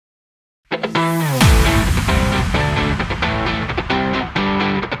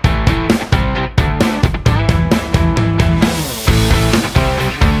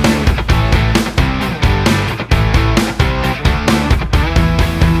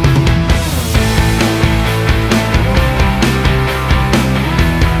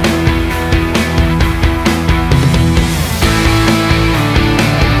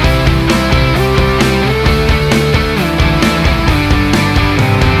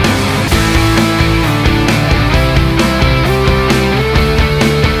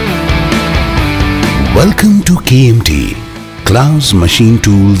KMT, Klauss Machine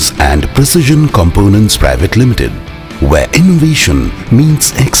Tools and Precision Components Private Limited, where innovation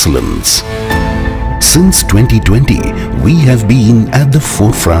meets excellence. Since 2020, we have been at the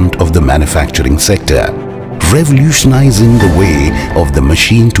forefront of the manufacturing sector, revolutionizing the way of the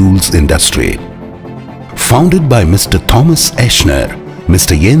machine tools industry. Founded by Mr. Thomas Eschner,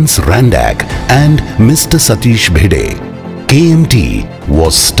 Mr. Jens Randak and Mr. Satish Bhede, KMT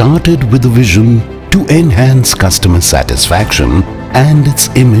was started with a vision to enhance customer satisfaction and its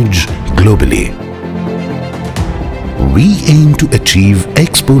image globally. We aim to achieve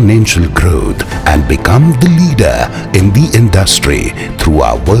exponential growth and become the leader in the industry through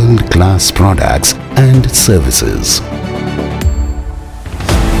our world-class products and services.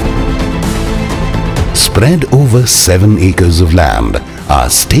 Spread over 7 acres of land, our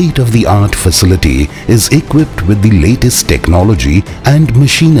state-of-the-art facility is equipped with the latest technology and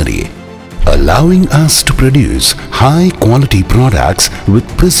machinery, allowing us to produce high-quality products with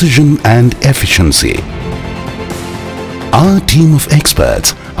precision and efficiency. Our team of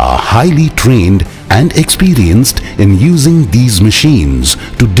experts are highly trained and experienced in using these machines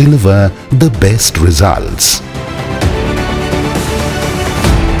to deliver the best results.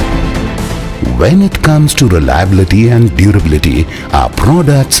 When it comes to reliability and durability, our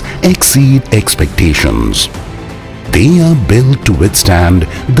products exceed expectations. They are built to withstand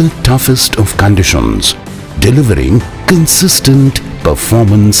the toughest of conditions, delivering consistent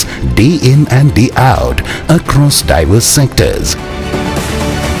performance day in and day out across diverse sectors.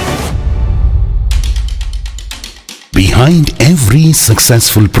 Behind every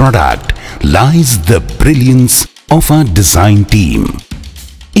successful product lies the brilliance of our design team.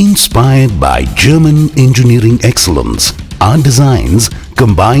 Inspired by German engineering excellence, our designs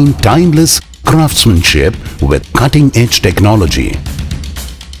combine timeless craftsmanship with cutting-edge technology.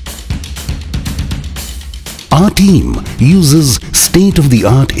 Our team uses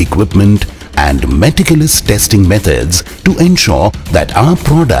state-of-the-art equipment and meticulous testing methods to ensure that our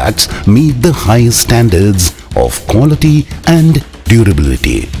products meet the highest standards of quality and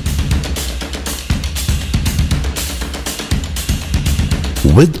durability.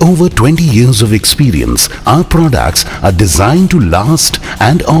 With over 20 years of experience, our products are designed to last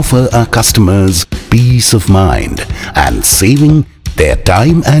and offer our customers peace of mind and saving their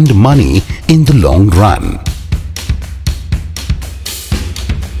time and money in the long run.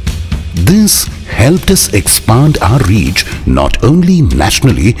 This helped us expand our reach not only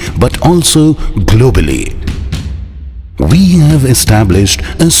nationally but also globally. We have established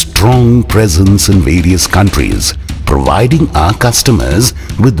a strong presence in various countries, providing our customers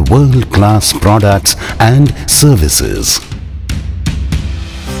with world-class products and services.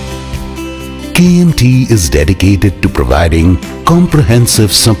 KMT is dedicated to providing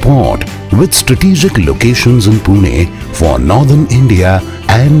comprehensive support with strategic locations in Pune for Northern India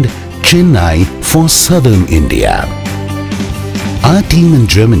and Chennai for Southern India. Our team in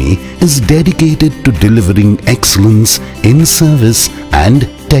Germany is dedicated to delivering excellence in service and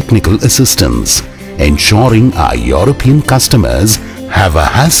technical assistance, ensuring our European customers have a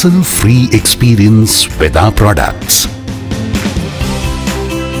hassle-free experience with our products.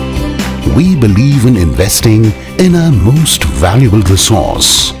 We believe in investing in our most valuable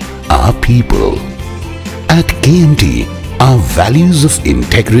resource, our people. At KMT, our values of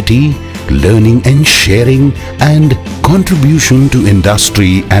integrity, learning and sharing, and contribution to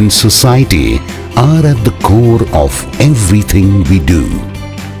industry and society are at the core of everything we do.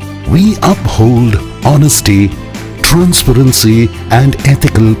 We uphold honesty, transparency, and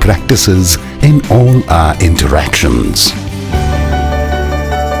ethical practices in all our interactions.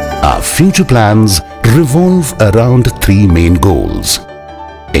 Our future plans revolve around 3 main goals: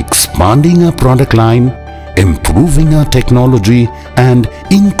 expanding our product line, improving our technology, and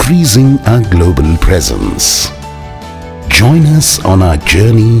increasing our global presence. Join us on our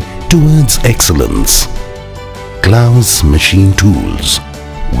journey towards excellence. Klauss Machine Tools,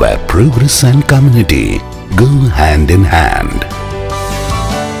 where progress and community go hand in hand.